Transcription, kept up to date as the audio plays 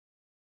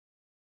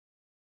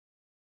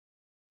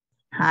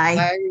Hi.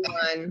 Hi,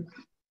 everyone.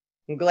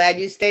 I'm glad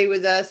you stayed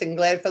with us and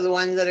glad for the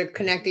ones that are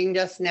connecting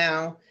just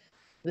now.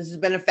 This has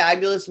been a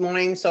fabulous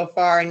morning so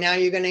far. And now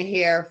you're going to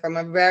hear from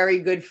a very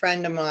good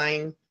friend of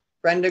mine,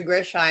 Brenda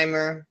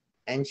Griesheimer,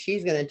 and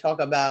she's going to talk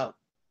about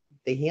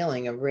the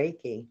healing of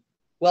Reiki.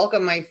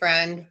 Welcome, my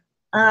friend.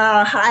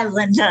 Hi,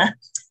 Linda.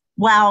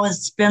 Wow,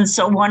 it's been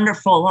so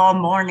wonderful all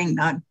morning.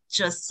 I'm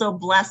just so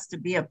blessed to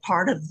be a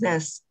part of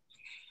this.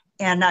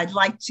 And I'd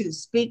like to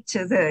speak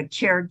to the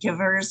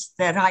caregivers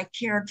that I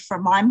cared for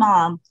my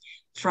mom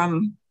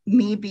from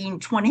me being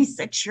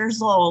 26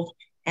 years old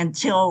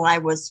until I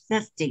was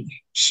 50.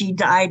 She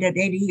died at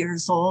 80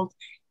 years old,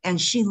 and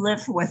she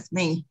lived with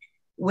me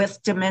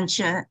with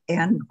dementia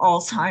and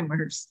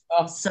Alzheimer's.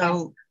 Oh.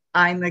 So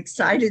I'm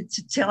excited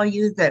to tell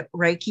you that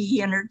Reiki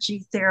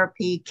Energy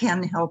Therapy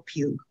can help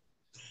you.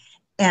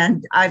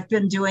 And I've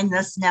been doing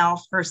this now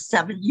for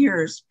 7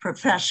 years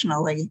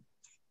professionally.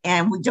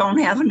 And we don't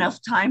have enough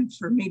time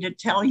for me to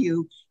tell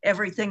you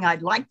everything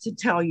I'd like to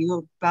tell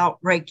you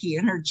about Reiki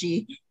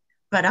energy.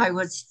 But I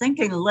was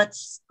thinking,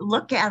 let's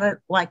look at it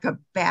like a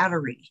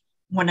battery.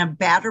 When a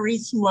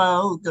battery's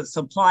low, the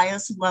supply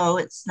is low,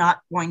 it's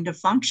not going to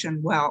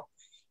function well.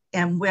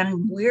 And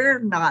when we're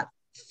not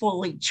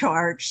fully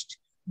charged,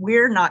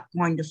 we're not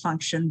going to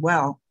function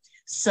well.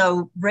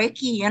 So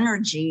Reiki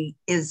energy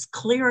is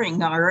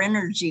clearing our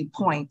energy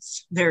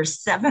points.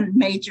 There's 7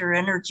 major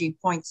energy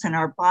points in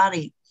our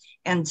body.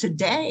 And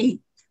today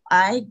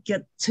I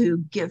get to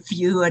give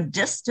you a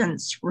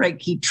distance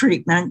Reiki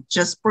treatment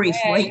just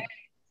briefly.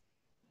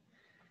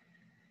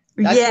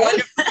 That's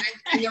wonderful.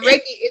 And the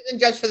Reiki isn't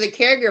just for the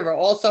caregiver,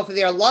 also for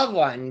their loved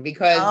one,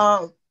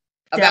 because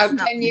about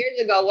 10 years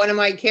ago, one of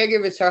my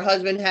caregivers, her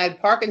husband had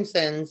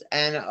Parkinson's,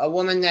 and a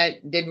woman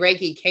that did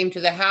Reiki came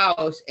to the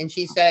house and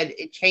she said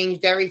it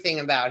changed everything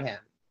about him.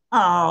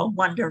 Oh,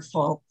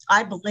 wonderful.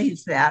 I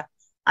believe that.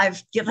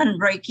 I've given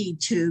Reiki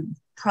to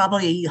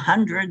probably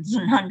hundreds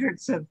and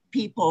hundreds of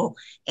people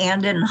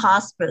and in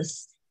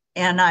hospice.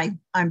 And I'm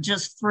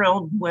just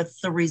thrilled with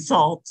the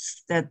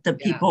results that the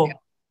people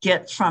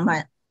get from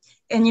it.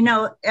 And, you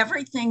know,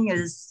 everything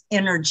is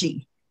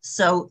energy.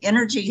 So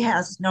energy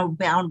has no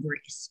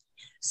boundaries.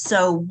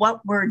 So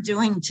what we're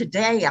doing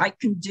today, I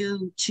can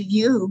do to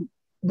you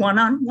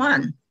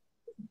one-on-one.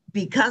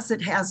 Because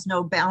it has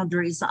no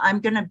boundaries, I'm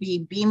going to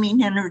be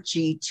beaming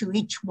energy to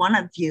each one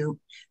of you.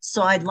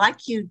 So I'd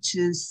like you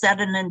to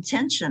set an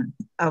intention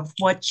of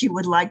what you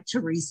would like to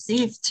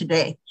receive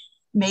today.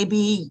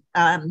 Maybe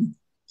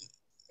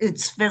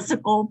it's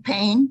physical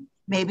pain.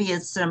 Maybe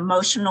it's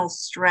emotional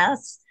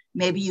stress.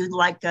 Maybe you'd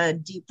like a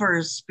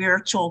deeper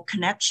spiritual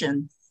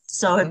connection.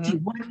 So if you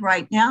would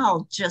right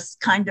now,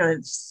 just kind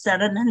of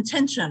set an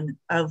intention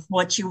of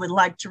what you would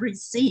like to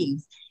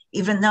receive.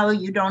 Even though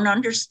you don't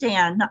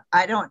understand,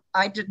 I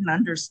didn't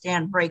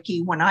understand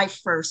Reiki when I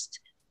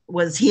first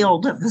was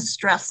healed of a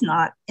stress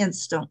knot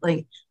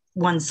instantly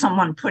when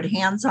someone put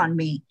hands on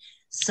me.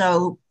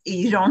 So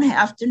you don't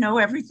have to know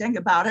everything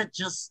about it.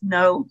 Just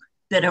know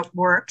that it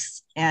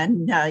works,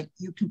 and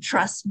you can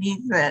trust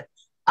me that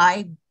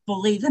I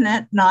believe in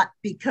it, not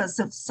because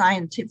of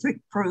scientific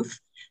proof,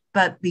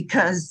 but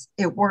because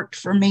it worked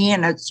for me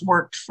and it's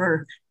worked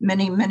for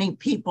many, many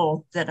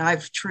people that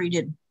I've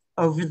treated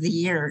over the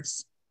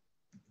years.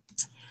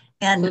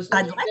 And so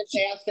I'd like to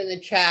ask in the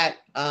chat,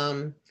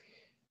 can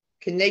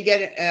they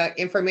get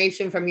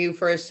information from you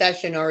for a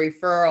session or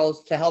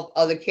referrals to help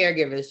other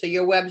caregivers? So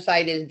your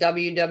website is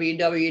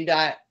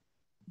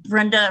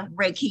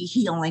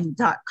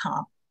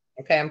www.brendareikihealing.com.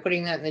 Okay, I'm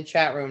putting that in the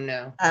chat room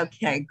now.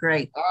 Okay,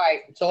 great. All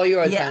right, it's all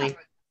yours, honey.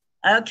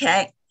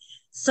 Okay,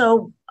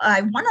 so I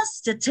want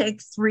us to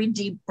take 3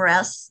 deep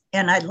breaths,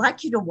 and I'd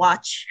like you to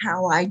watch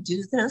how I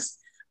do this.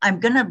 I'm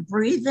going to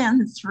breathe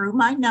in through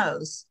my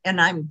nose,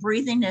 and I'm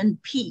breathing in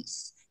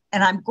peace.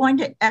 And I'm going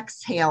to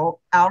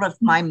exhale out of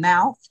my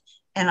mouth,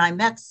 and I'm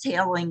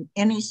exhaling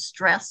any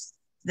stress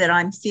that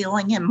I'm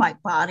feeling in my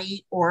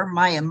body or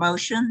my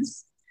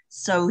emotions.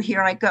 So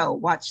here I go.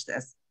 Watch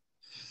this.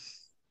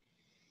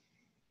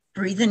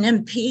 Breathing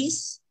in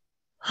peace,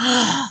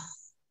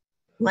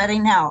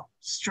 letting out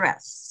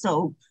stress.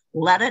 So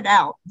let it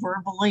out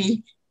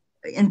verbally,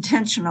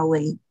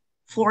 intentionally,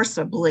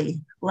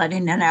 forcibly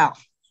letting it out.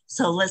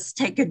 So let's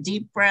take a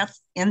deep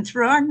breath in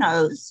through our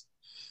nose.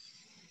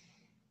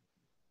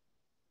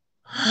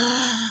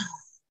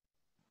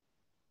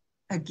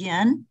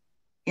 Again,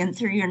 in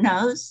through your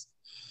nose.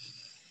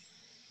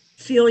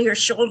 Feel your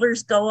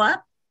shoulders go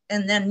up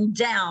and then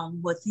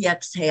down with the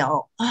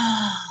exhale.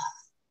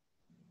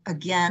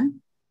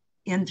 Again,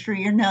 in through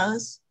your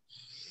nose.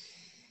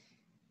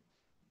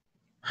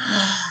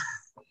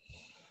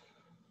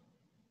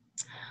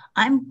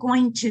 I'm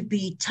going to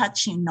be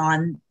touching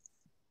on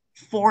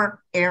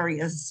 4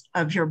 areas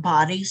of your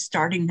body,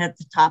 starting at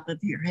the top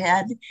of your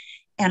head.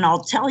 And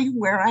I'll tell you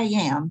where I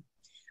am.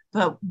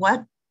 But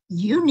what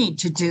you need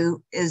to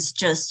do is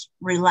just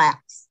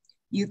relax.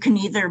 You can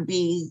either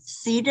be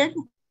seated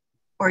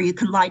or you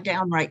can lie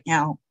down right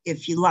now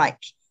if you like.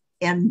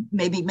 And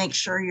maybe make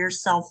sure your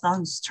cell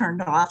phone's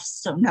turned off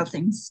so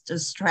nothing's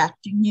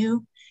distracting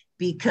you,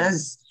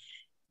 because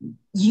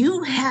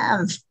You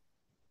have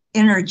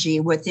energy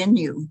within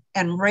you,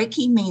 and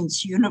Reiki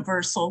means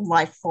universal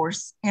life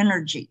force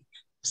energy.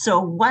 So,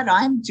 what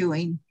I'm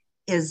doing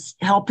is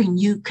helping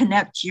you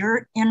connect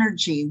your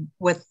energy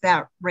with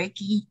that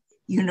Reiki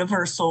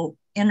universal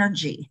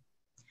energy.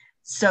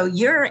 So,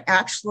 you're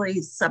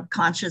actually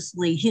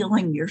subconsciously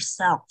healing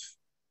yourself.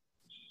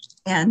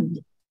 And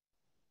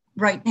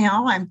right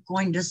now, I'm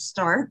going to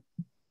start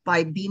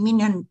by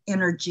beaming in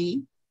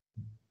energy.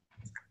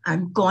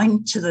 I'm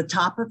going to the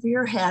top of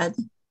your head,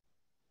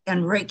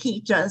 and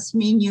Reiki does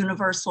mean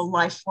universal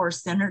life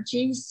force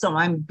energy. So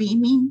I'm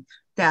beaming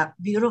that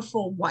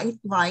beautiful white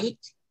light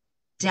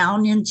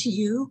down into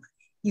you.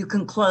 You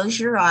can close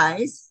your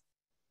eyes.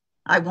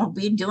 I won't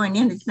be doing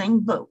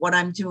anything but what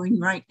I'm doing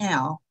right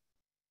now.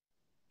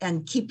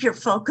 And keep your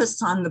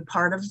focus on the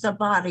part of the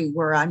body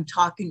where I'm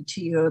talking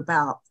to you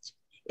about.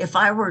 If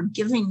I were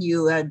giving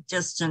you a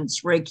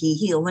distance Reiki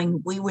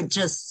healing, we would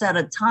just set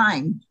a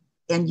time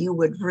and you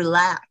would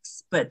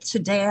relax. But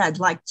today I'd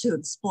like to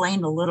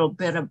explain a little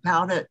bit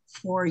about it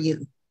for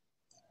you.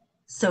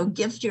 So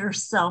give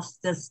yourself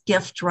this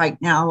gift right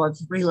now of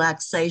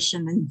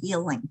relaxation and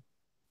healing.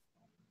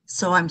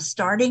 So I'm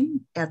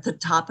starting at the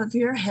top of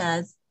your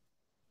head.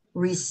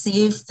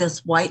 Receive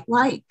this white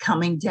light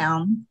coming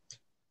down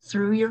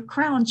through your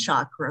crown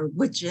chakra,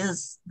 which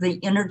is the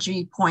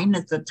energy point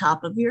at the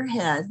top of your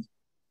head.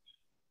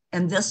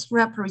 And this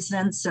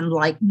represents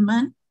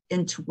enlightenment,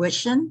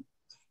 intuition,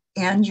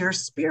 and your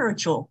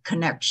spiritual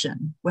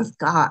connection with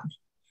God.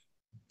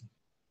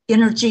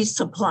 Energy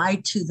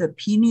supplied to the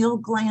pineal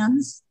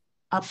glands,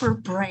 upper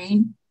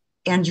brain,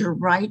 and your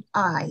right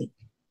eye.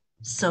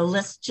 So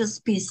let's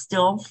just be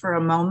still for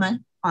a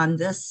moment on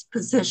this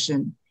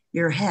position,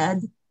 your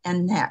head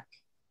and neck.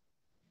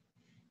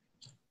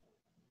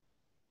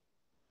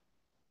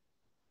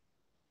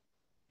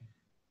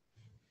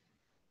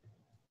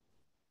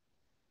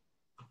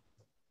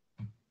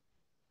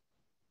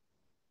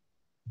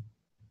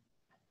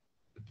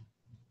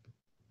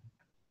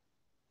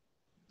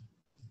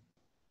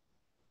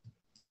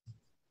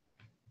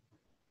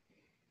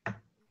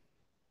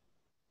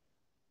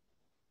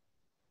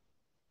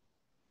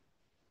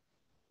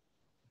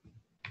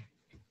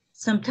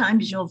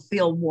 Sometimes you'll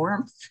feel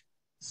warmth.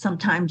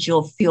 Sometimes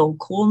you'll feel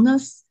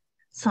coolness.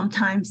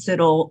 Sometimes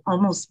it'll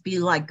almost be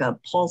like a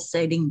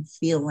pulsating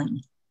feeling.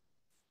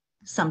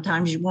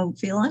 Sometimes you won't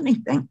feel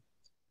anything.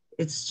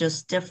 It's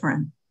just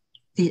different.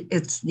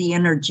 It's the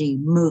energy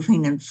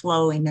moving and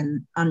flowing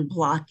and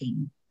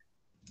unblocking.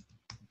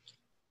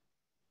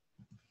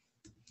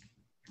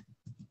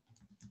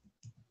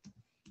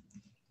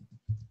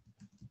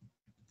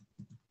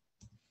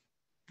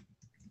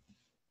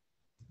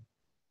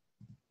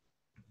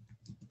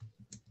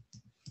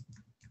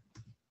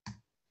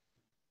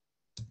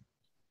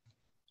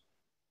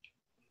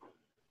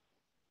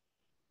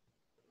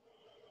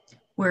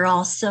 We're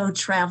also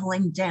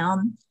traveling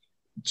down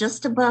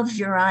just above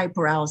your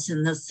eyebrows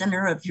in the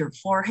center of your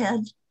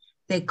forehead.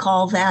 They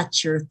call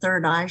that your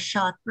third eye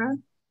chakra.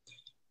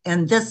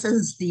 And this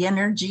is the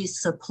energy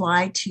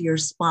supply to your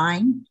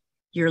spine,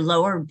 your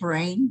lower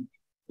brain,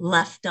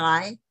 left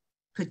eye,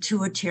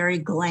 pituitary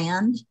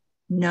gland,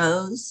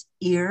 nose,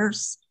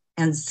 ears,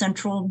 and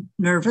central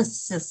nervous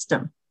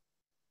system.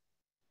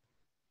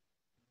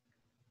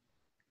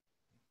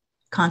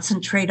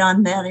 Concentrate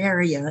on that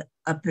area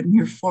up in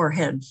your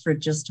forehead for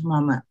just a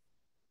moment.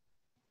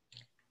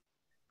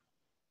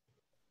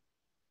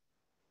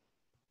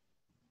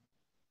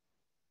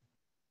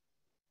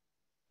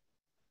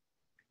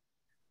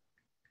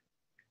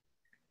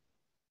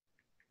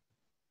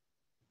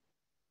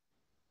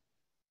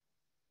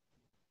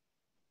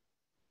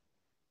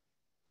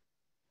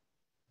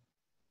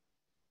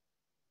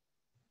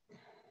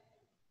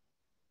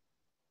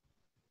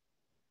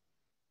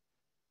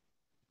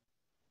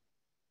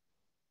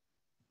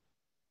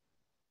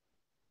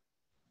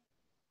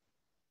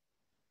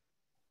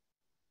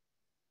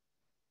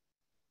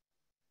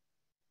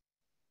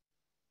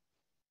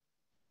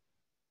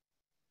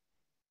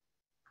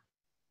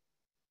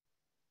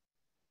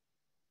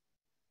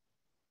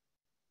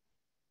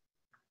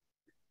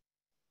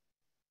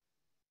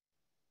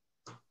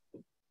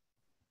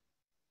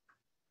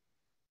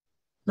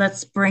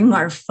 Let's bring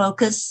our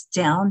focus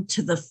down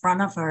to the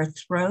front of our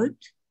throat.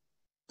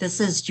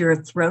 This is your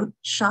throat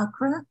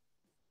chakra.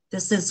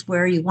 This is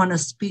where you want to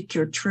speak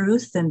your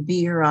truth and be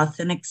your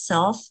authentic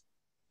self,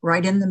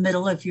 right in the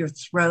middle of your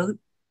throat.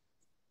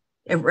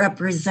 It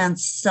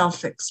represents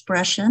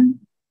self-expression,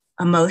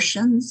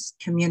 emotions,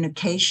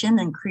 communication,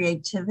 and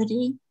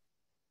creativity.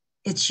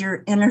 It's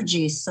your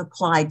energy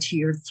supplied to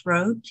your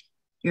throat,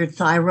 your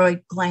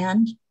thyroid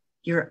gland,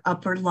 your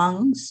upper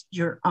lungs,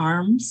 your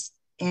arms,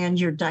 and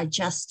your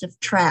digestive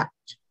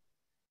tract.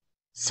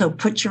 So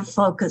put your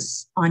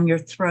focus on your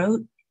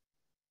throat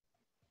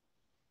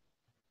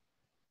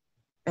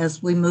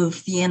as we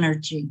move the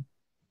energy.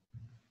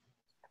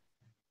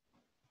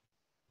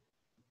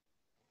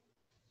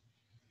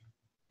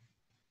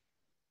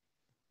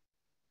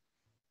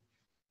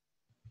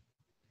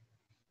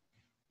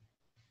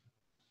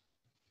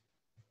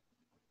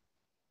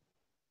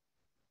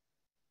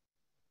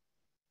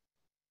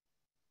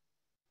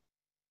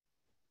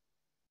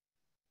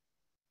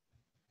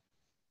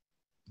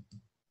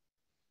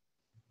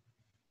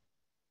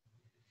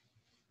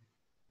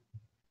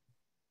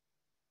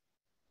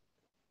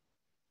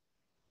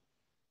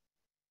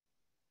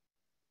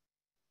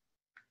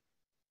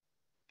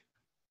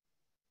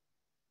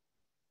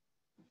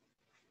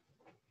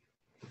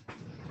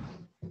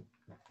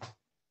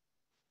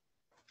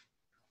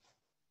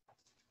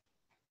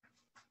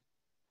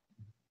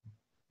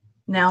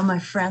 Now, my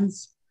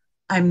friends,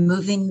 I'm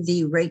moving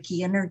the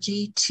Reiki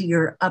energy to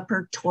your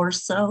upper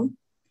torso,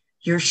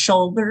 your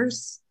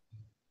shoulders,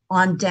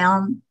 on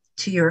down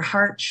to your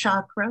heart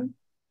chakra.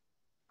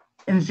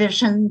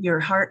 Envision your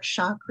heart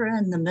chakra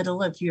in the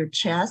middle of your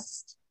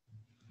chest.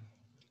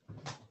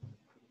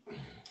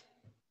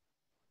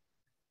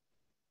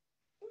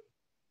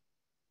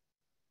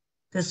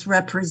 This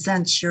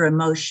represents your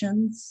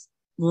emotions,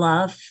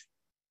 love,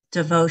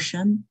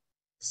 devotion,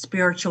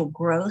 spiritual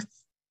growth,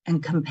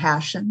 and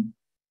compassion.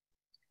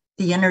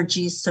 The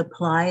energy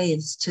supply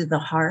is to the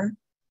heart,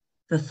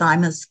 the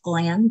thymus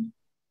gland,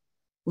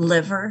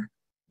 liver,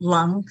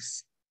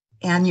 lungs,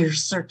 and your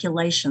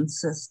circulation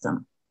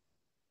system.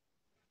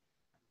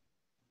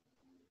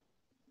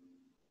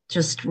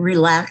 Just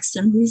relax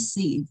and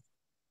receive.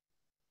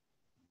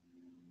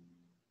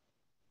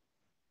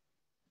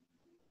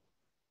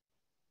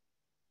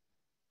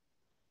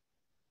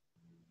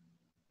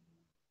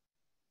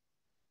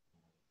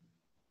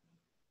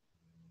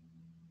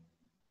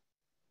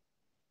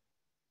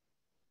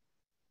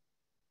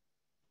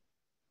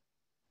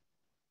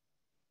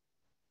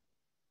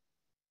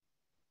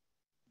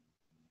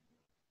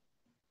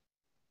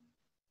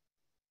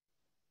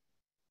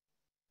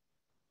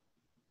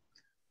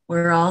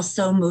 We're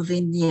also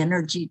moving the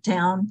energy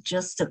down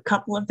just a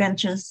couple of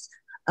inches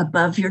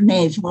above your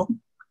navel.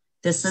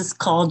 This is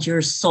called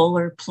your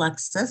solar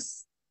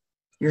plexus,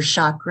 your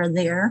chakra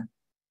there.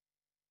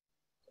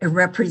 It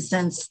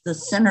represents the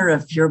center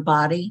of your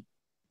body.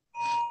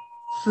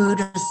 Food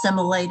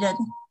assimilated,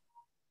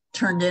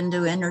 turned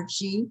into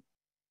energy,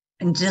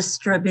 and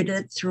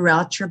distributed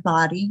throughout your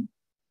body.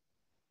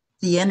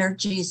 The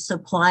energy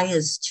supply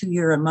is to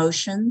your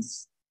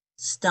emotions,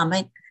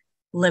 stomach,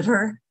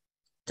 liver,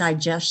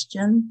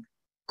 digestion,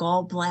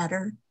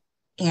 gallbladder,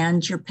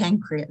 and your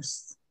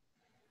pancreas.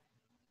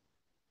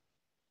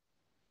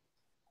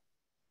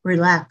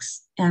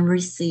 Relax and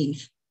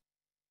receive.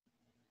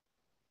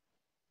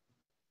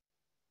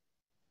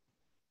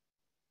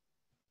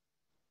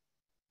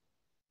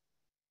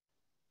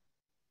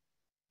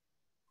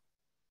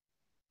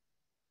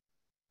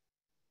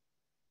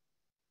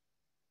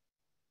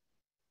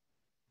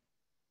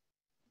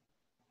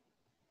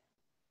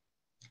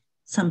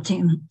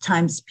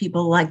 Sometimes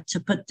people like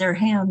to put their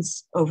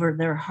hands over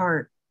their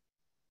heart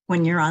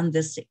when you're on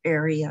this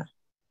area.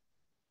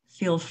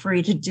 Feel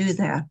free to do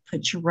that.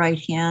 Put your right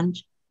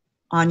hand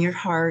on your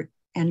heart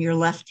and your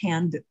left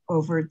hand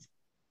over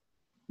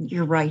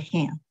your right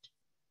hand.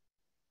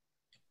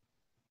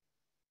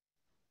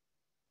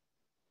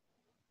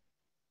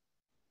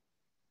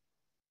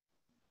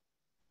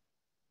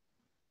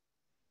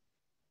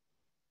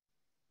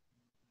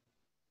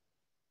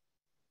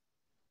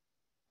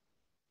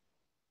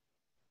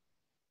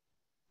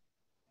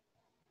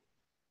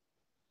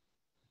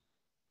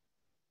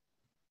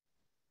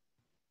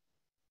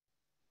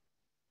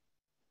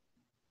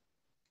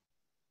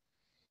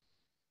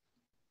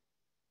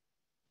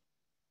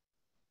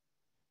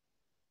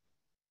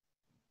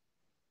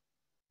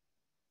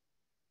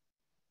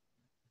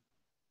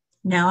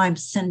 Now I'm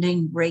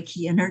sending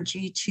Reiki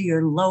energy to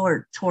your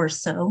lower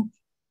torso.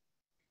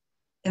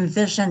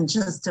 Envision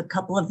just a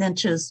couple of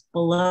inches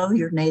below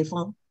your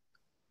navel.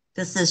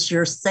 This is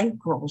your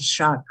sacral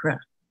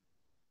chakra.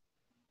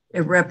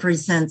 It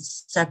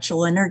represents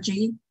sexual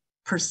energy,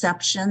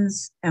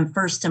 perceptions, and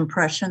first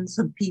impressions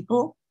of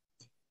people.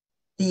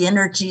 The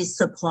energy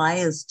supply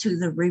is to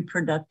the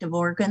reproductive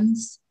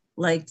organs,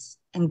 legs,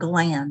 and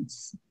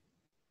glands.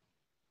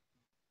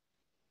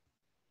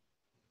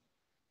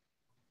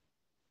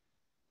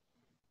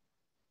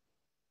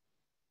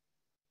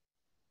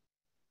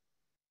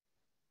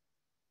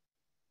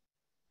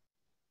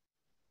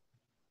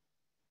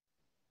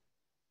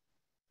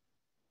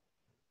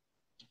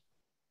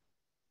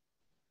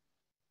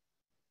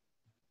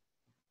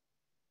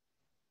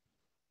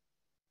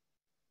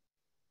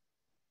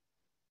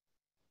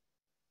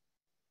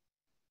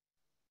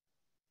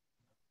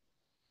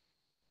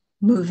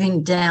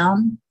 Moving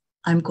down,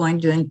 I'm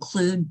going to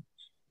include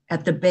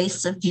at the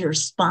base of your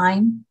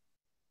spine,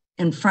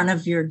 in front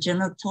of your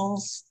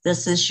genitals,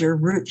 this is your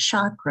root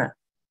chakra,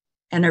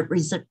 and it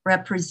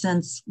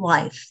represents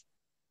life,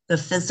 the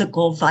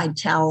physical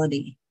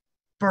vitality,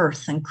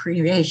 birth and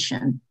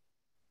creation.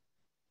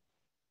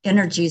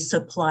 Energy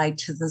supply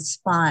to the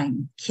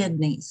spine,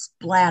 kidneys,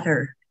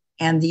 bladder,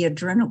 and the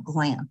adrenal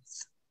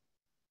glands.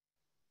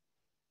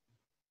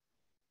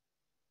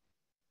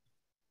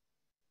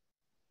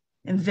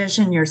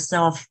 Envision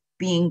yourself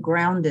being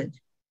grounded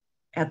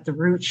at the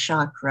root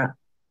chakra.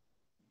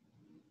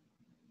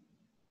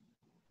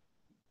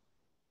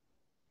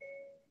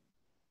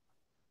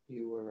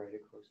 You were right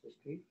across the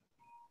street.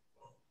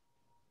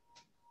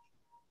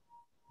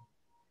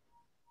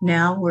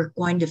 Now we're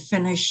going to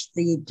finish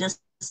the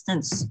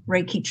distance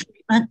Reiki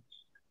treatment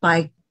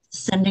by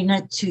sending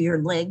it to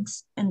your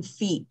legs and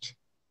feet,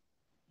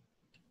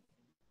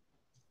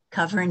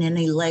 covering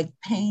any leg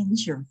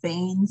pains, your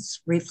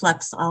veins,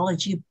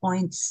 reflexology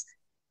points,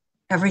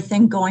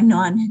 everything going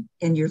on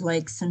in your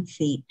legs and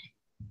feet.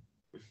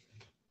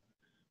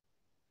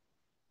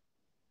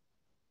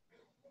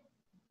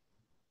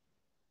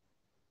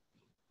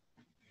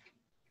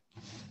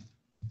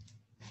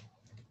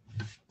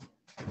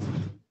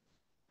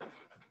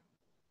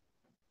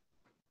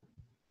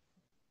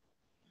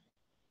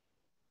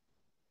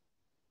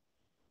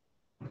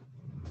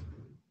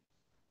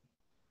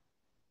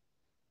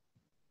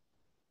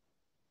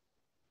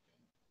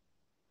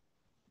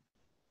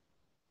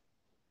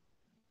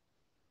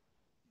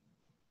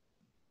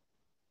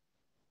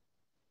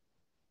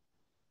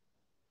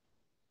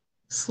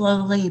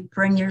 Slowly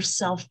bring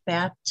yourself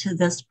back to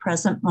this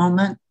present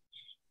moment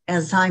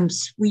as I'm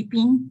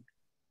sweeping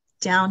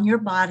down your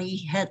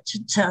body, head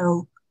to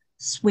toe,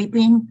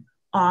 sweeping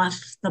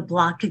off the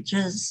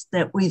blockages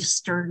that we've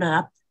stirred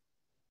up.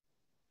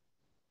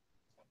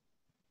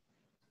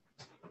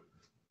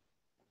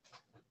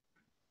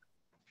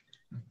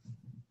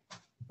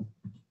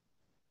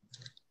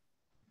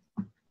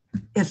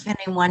 If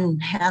anyone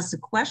has a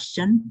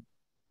question,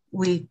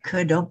 we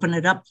could open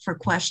it up for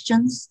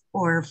questions,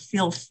 or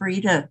feel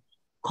free to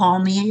call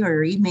me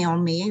or email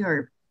me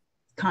or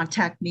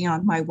contact me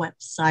on my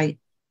website.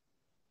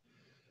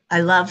 I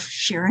love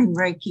sharing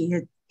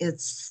Reiki.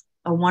 It's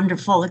a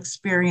wonderful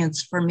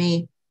experience for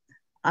me.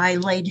 I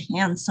laid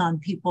hands on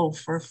people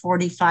for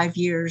 45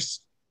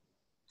 years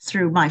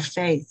through my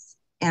faith,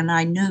 and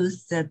I knew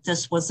that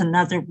this was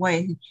another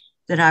way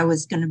that I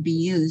was going to be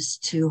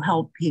used to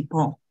help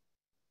people.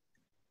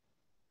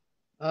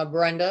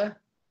 Brenda?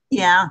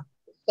 Yeah.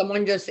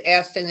 Someone just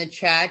asked in the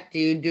chat, do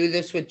you do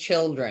this with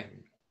children?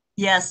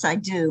 Yes, I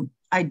do.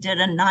 I did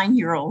a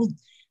 9-year-old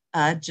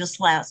just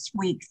last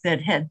week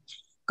that had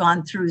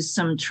gone through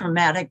some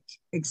traumatic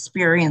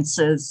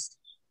experiences,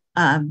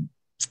 and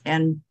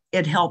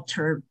it helped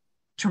her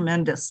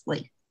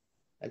tremendously.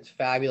 That's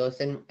fabulous.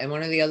 And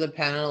one of the other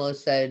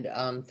panelists said,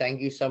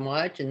 thank you so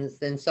much. And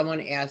then someone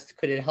asked,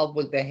 could it help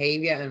with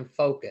behavior and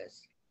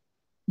focus?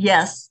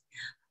 Yes,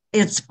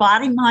 it's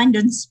body, mind,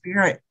 and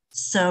spirit.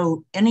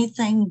 So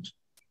anything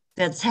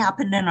that's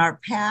happened in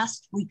our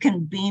past, we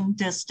can beam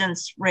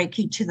distance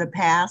Reiki to the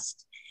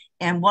past.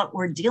 And what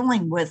we're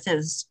dealing with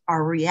is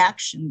our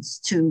reactions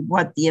to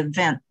what the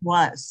event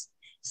was.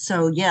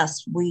 So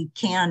yes, we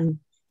can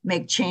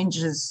make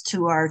changes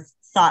to our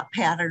thought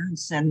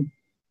patterns and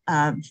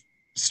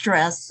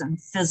stress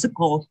and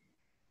physical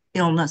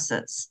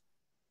illnesses.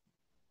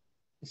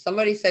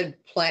 Somebody said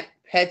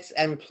pets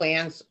and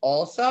plants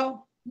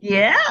also?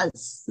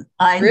 Yes,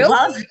 I really?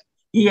 love it.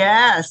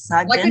 Yes,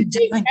 I've been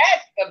doing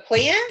pets, the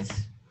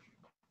plants.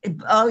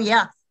 Oh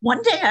yeah.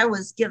 One day I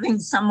was giving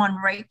someone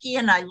Reiki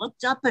and I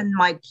looked up and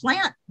my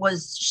plant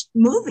was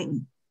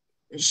moving,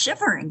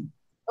 shivering.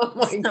 Oh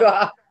my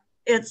God.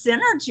 It's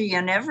energy,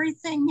 and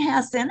everything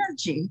has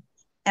energy.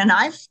 And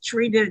I've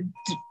treated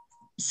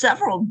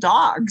several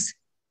dogs,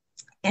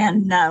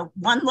 and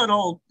one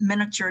little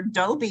miniature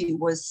Dobie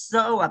was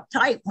so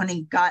uptight when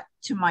he got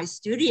to my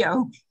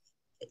studio.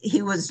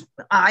 He was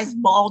eyes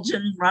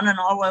bulging, running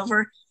all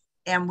over.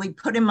 And we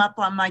put him up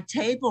on my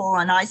table,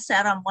 and I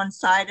sat on one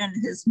side and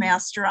his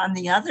master on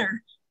the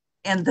other.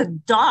 And the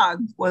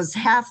dog was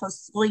half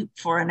asleep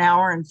for an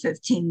hour and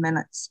 15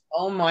 minutes.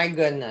 Oh my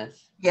goodness.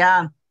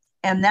 Yeah.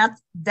 And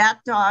that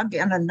dog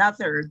and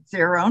another,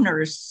 their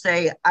owners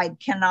say, I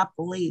cannot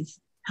believe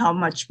how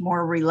much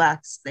more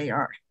relaxed they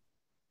are.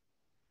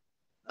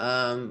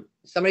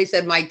 Somebody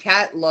said my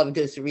cat loved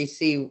to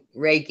receive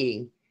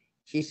Reiki.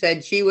 She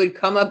said she would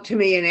come up to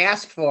me and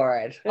ask for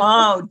it.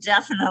 Oh,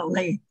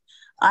 definitely.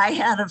 I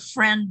had a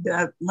friend,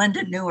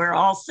 Linda knew her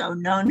also,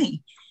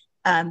 Noni.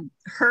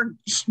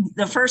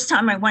 The first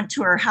time I went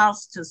to her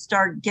house to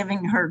start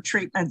giving her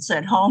treatments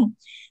at home,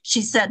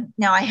 she said,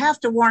 now I have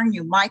to warn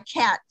you, my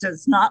cat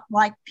does not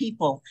like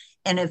people.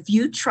 And if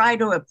you try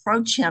to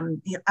approach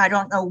him, I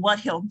don't know what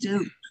he'll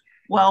do.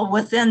 Well,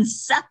 within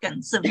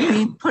seconds of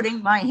me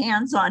putting my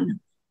hands on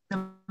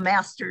the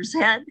master's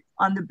head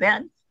on the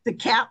bed, the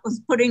cat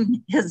was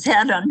putting his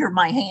head under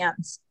my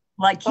hands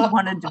like he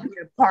wanted to be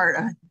a part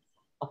of it.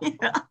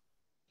 Yeah.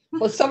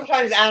 Well,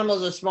 sometimes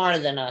animals are smarter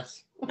than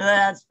us.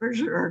 That's for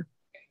sure.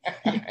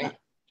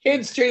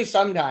 Kids too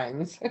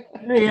sometimes.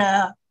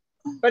 Yeah.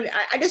 But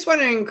I just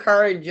want to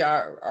encourage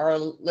our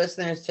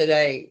listeners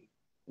today.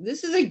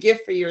 This is a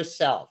gift for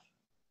yourself.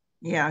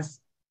 Yes.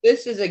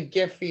 This is a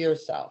gift for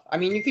yourself. I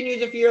mean, you can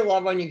use it for your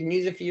loved one. You can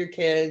use it for your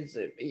kids.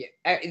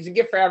 It's a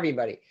gift for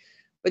everybody.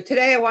 But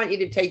today I want you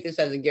to take this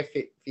as a gift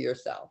for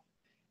yourself.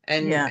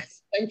 And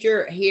yes. Since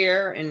you're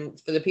here, and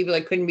for the people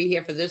that couldn't be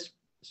here for this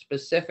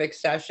specific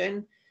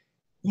session,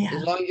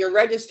 as long as you're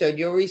registered,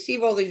 you'll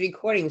receive all these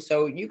recordings.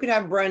 So you could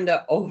have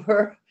Brenda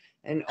over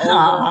and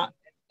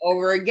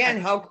over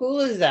again. How cool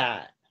is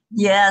that?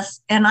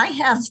 Yes. And I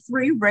have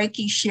 3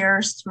 Reiki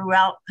shares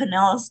throughout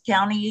Pinellas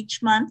County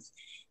each month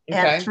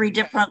at 3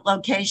 different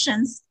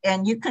locations.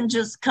 And you can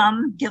just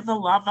come give a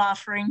love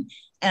offering.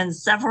 And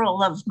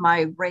several of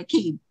my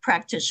Reiki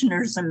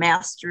practitioners and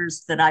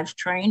masters that I've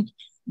trained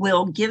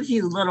will give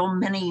you little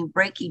mini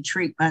Reiki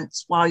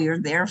treatments while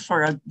you're there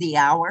for the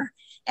hour.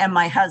 And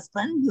my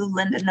husband, who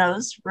Linda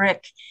knows,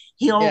 Rick,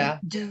 he'll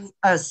do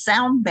a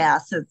sound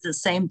bath at the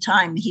same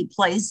time. He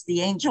plays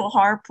the angel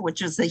harp,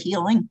 which is a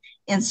healing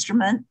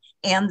instrument,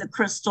 and the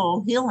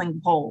crystal healing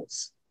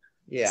bowls.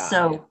 Yeah.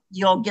 So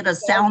you'll get a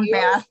sound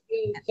bath.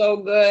 So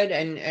good.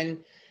 And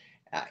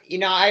you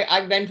know,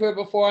 I've been through it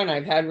before, and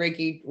I've had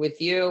Reiki with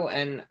you,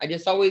 and I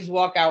just always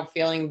walk out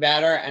feeling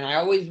better. And I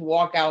always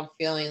walk out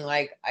feeling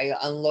like I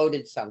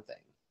unloaded something.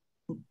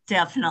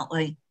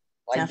 Definitely.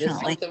 Like just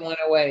something went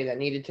away that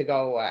needed to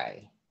go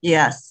away.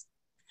 Yes.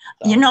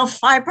 So. You know,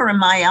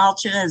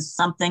 fibromyalgia is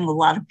something a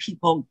lot of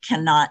people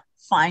cannot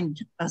find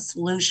a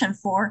solution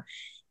for.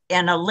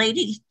 And a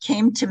lady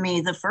came to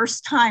me the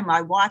first time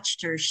I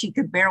watched her. She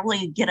could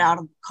barely get out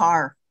of the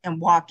car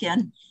and walk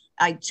in.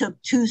 I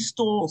took 2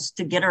 stools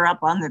to get her up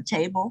on the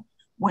table.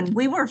 When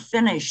we were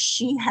finished,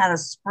 she had a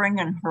spring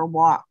in her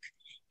walk,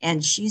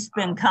 and she's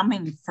been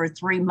coming for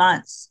 3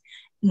 months.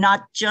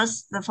 Not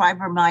just the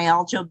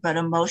fibromyalgia, but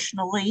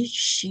emotionally,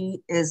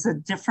 she is a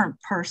different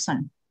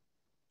person.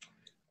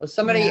 Well,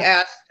 somebody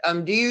asked,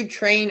 do you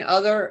train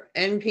other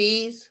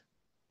NPs,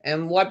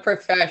 and what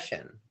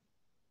profession?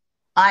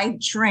 I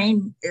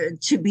train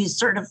to be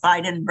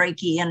certified in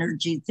Reiki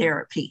Energy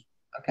Therapy.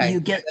 Okay. You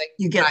get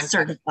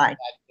certified.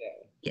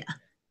 Yeah.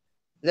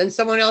 Then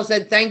someone else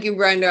said, thank you,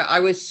 Brenda. I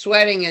was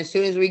sweating as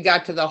soon as we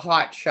got to the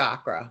heart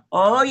chakra.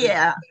 Oh,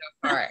 yeah.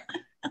 All right.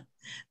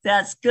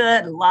 That's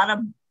good. A lot of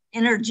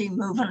energy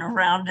moving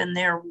around in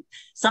there.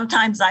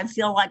 Sometimes I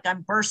feel like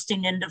I'm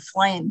bursting into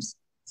flames.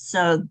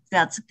 So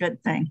that's a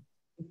good thing.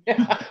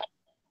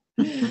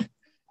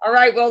 All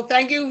right. Well,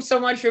 thank you so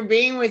much for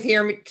being with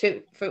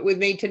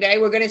me today.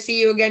 We're going to see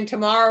you again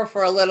tomorrow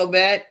for a little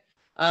bit.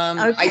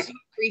 Okay. I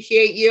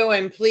appreciate you.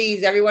 And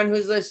please, everyone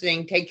who's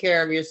listening, take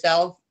care of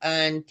yourself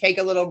and take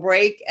a little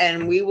break.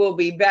 And we will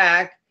be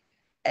back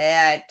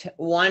at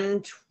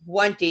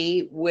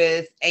 1:20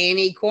 with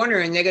A&E Corner.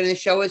 And they're going to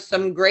show us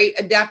some great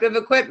adaptive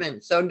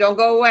equipment. So don't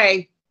go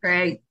away.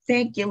 Great.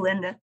 Thank you,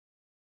 Linda.